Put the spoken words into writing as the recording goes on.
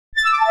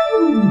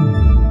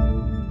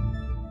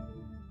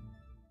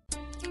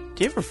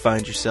Do you ever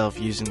find yourself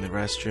using the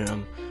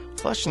restroom,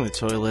 flushing the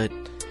toilet,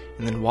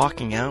 and then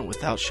walking out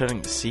without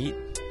shutting the seat?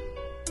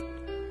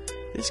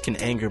 This can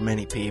anger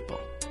many people,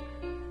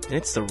 and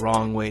it's the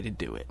wrong way to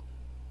do it.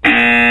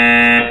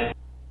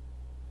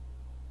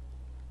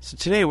 So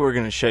today we're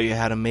going to show you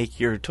how to make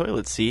your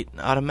toilet seat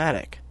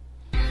automatic.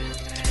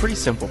 It's a pretty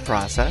simple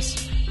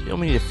process. You'll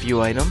need a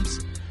few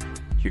items.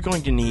 You're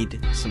going to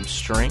need some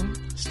string,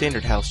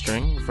 standard house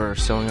string for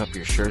sewing up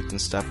your shirts and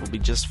stuff will be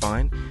just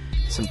fine,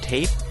 some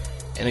tape,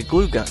 and a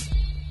glue gun.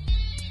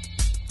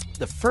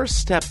 The first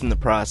step in the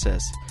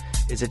process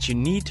is that you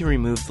need to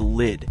remove the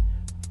lid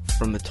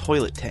from the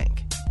toilet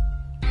tank.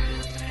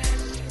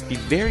 Be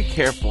very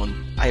careful,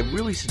 and I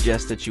really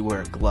suggest that you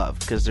wear a glove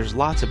because there's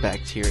lots of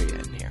bacteria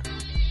in here.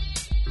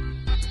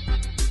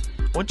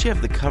 Once you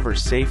have the cover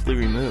safely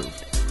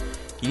removed,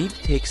 you need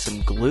to take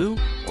some glue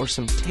or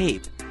some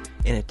tape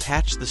and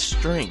attach the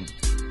string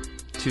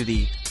to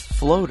the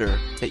floater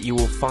that you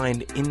will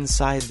find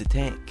inside the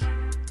tank.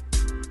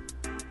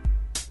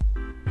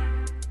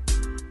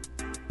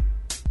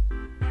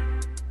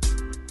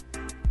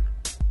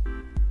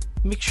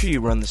 Make sure you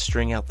run the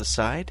string out the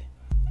side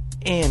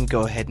and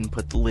go ahead and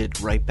put the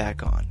lid right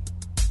back on.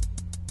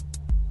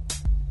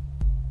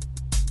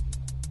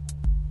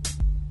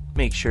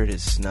 Make sure it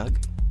is snug,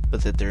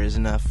 but that there is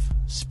enough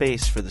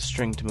space for the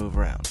string to move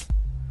around.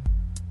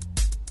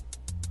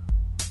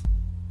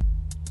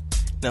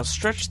 Now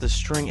stretch the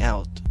string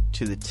out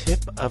to the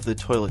tip of the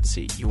toilet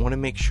seat. You want to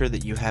make sure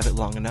that you have it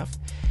long enough,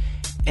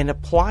 and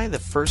apply the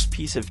first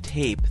piece of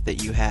tape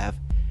that you have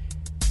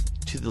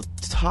to the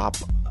top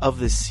of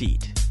the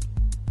seat,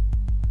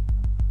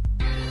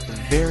 the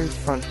very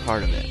front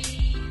part of it.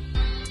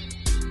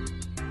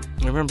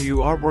 Remember,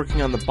 you are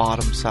working on the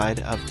bottom side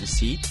of the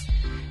seat,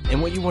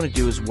 and what you want to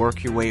do is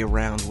work your way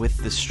around with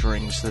the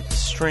string so that the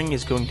string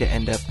is going to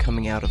end up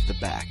coming out of the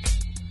back.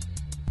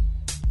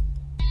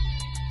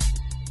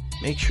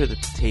 Make sure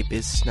that the tape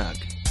is snug.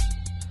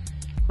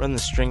 Run the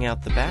string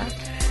out the back,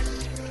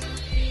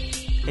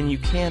 and you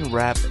can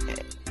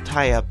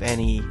tie up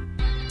any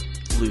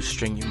loose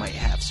string you might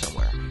have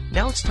somewhere.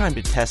 Now it's time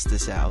to test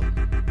this out.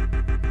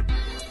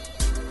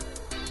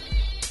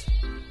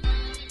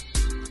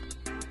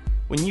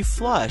 When you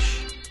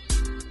flush,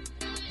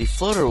 the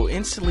floater will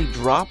instantly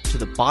drop to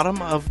the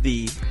bottom of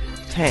the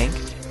tank,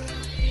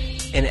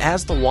 and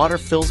as the water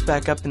fills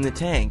back up in the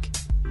tank,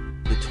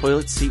 the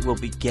toilet seat will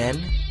begin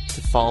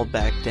to fall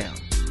back down.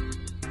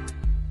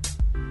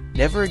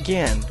 Never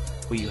again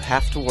will you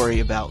have to worry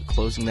about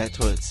closing that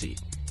toilet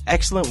seat.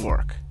 Excellent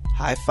work.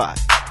 High five.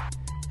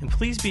 And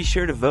please be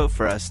sure to vote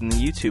for us in the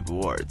YouTube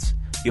Awards.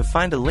 You'll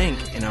find a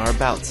link in our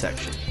About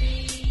section.